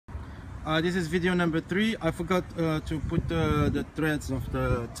This is video number 3. I forgot to put the threads of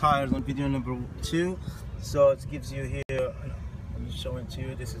the tires on video number 2, so it gives you here. I'm just showing to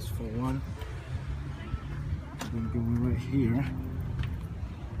you. This is for 1. I'm going to go right here.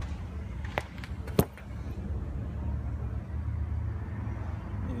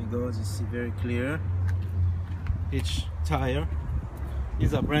 There you go, as you see very clear. Each tire.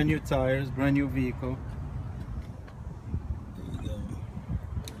 These are brand new tires, brand new vehicle.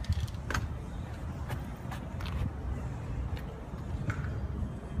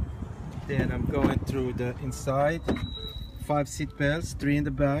 Then I'm going through the inside. 5 seat belts, 3 in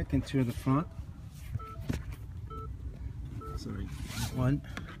the back and 2 in the front. Sorry, 1,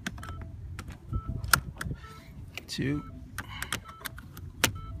 2,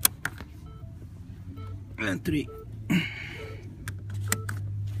 and 3. As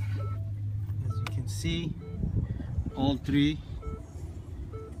you can see, all 3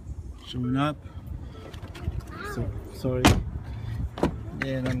 showing up. So sorry.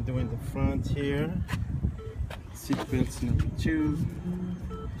 Then I'm doing the front here. Seat belts number 2.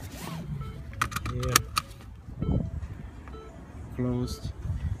 Here. Closed.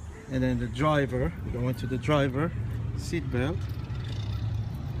 And then the driver. Going to the driver. Seat belt.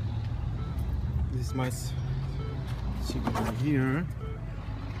 This is my seat belt here.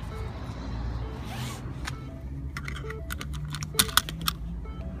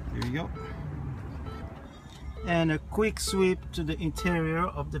 There you go. And a quick sweep to the interior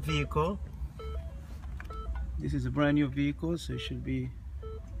of the vehicle. This is a brand new vehicle, so it should be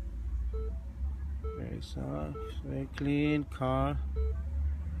very soft, very clean car.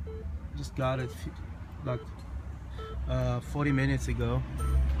 Just got it like 40 minutes ago.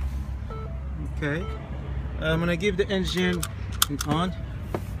 Okay, I'm gonna give the engine on.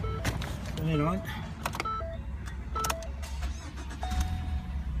 Turn it on.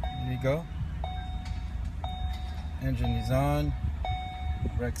 There you go. Engine is on,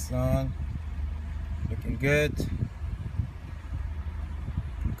 brakes on, looking good.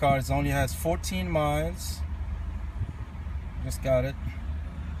 The car only has 14 miles. Just got it.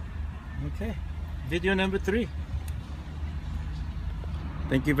 Okay, video number 3.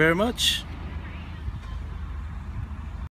 Thank you very much.